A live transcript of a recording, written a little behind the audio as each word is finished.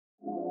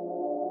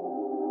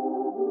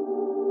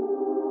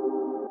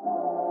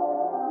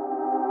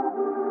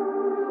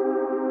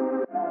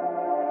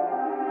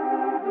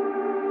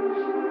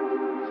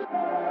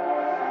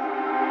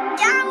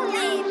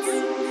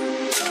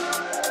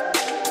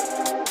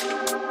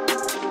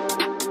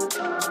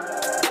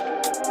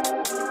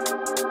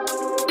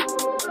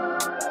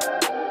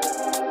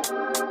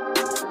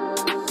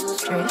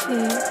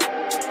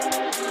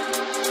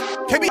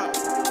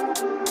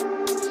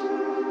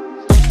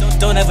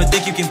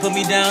think you can put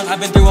me down? I've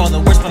been through all the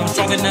worst, but I'm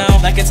stronger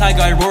now. Like a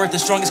tiger, I roar at the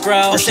strongest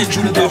growl. I stay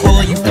true to the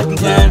whole, you fucking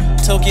clown.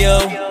 Tokyo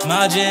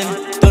Manji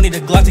Gang, don't need a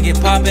Glock to get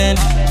poppin'.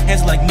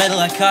 Hands like metal,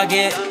 I cock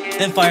it,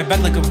 then fire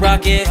back like a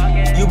rocket.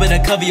 You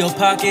better cover your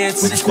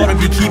pockets. With the squad, I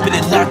be keeping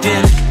it locked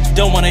in.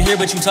 Don't wanna hear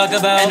what you talk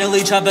about. And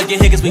elite chop that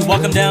get hit cause we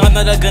walk them down. I'm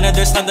not a gunner,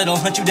 there's time that'll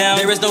hunt you down.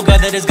 There is no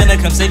God that is gonna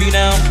come save you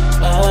now.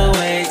 Oh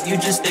wait, you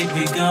just think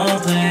we gon'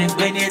 play.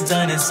 When you're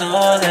done it's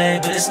all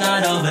late, but it's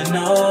not over,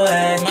 no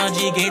way.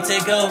 Manji Gang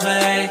take over,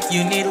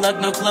 you need luck,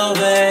 no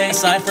clover.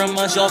 Aside from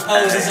us, y'all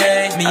poses,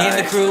 me and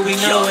the crew, we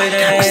know it,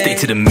 I stay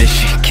to the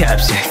mission,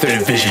 captain,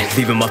 third vision.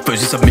 Leaving my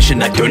first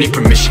submission, I don't need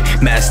permission.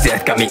 Mass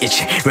death got me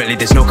itching, really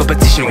there's no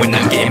competition when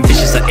I'm getting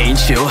vicious. I ain't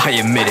chill, I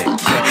admit it.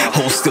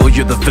 Hold still,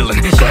 you're the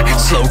villain.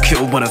 Slow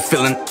kill when I'm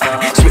feeling.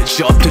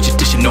 Switch up to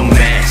traditional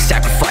man.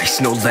 Sacrifice,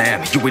 no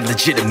lamb. You ain't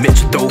legitimate,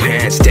 so throw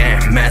hands.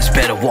 Damn, man's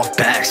better walk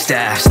back.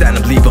 Staff, stand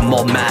up, leave them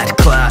all mad.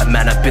 Clap,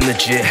 man, I've been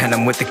legit, and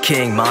I'm with the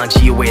king.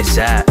 Manji, where it's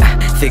at?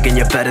 Thinking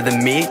you're better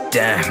than me?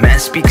 Damn, man,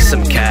 speak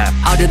some cap.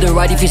 Out of the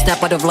right, if you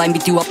step out of line,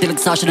 beat you up till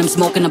exhaustion. I'm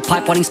smoking a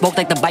pipe, wanting smoke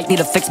like the bike. Need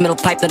a fixed metal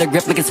pipe that a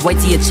grip make it white.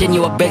 See a chin,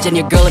 you a bitch, and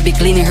your girl will be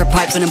cleaning her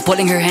pipes. When I'm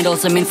pulling her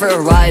handles, I'm in for a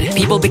ride.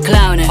 People be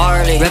clowning,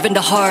 Harley, revving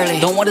the Harley.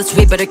 Don't want to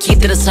sweep, better keep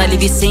to the side.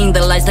 Leave you seeing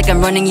the lights like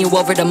I'm running you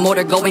over the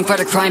motor. Going for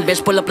the crime,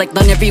 bitch, pull up like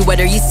none every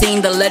weather. You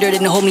seen the letter,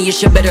 then homie, you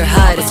should better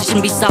hide.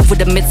 Position be soft with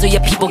the mid, so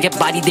your people get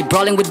bodied. They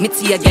brawling with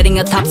Mitzi, getting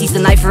a top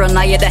season knife for an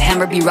eye. The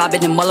hammer be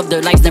robbing them all of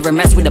their lives, never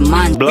mess with a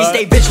mind. We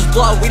stay bitches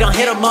blow, we don't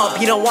hit them up.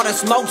 He don't wanna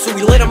smoke, so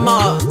we lit him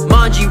up.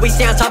 Manji, we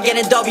stay on top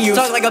getting W.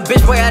 Talk like a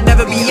bitch, boy, I'd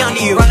never be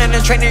under you. Running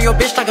and training your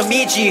bitch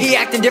Takemichi. He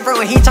acting different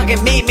when he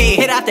talking meet me.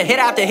 Hit after hit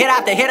after hit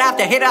after hit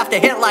after hit after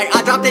hit like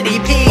I dropped an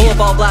EP. Pull up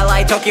all black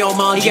like Tokyo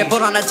Manji. He get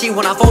put on a tee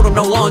when I fold him,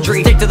 no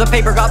laundry. Stick to the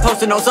paper, got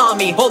post-it notes on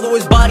me. Hold to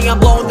his body, I'm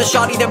blowing the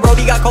shotty. Then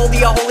Brody got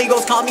Colby, a Holy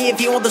Ghost call me.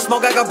 If you want the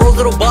smoke, I got bro's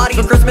little body.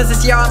 For Christmas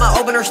this year, I'ma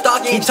open her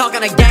stocking. Keep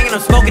talking a gang and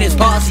I'm smoking his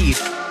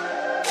posse.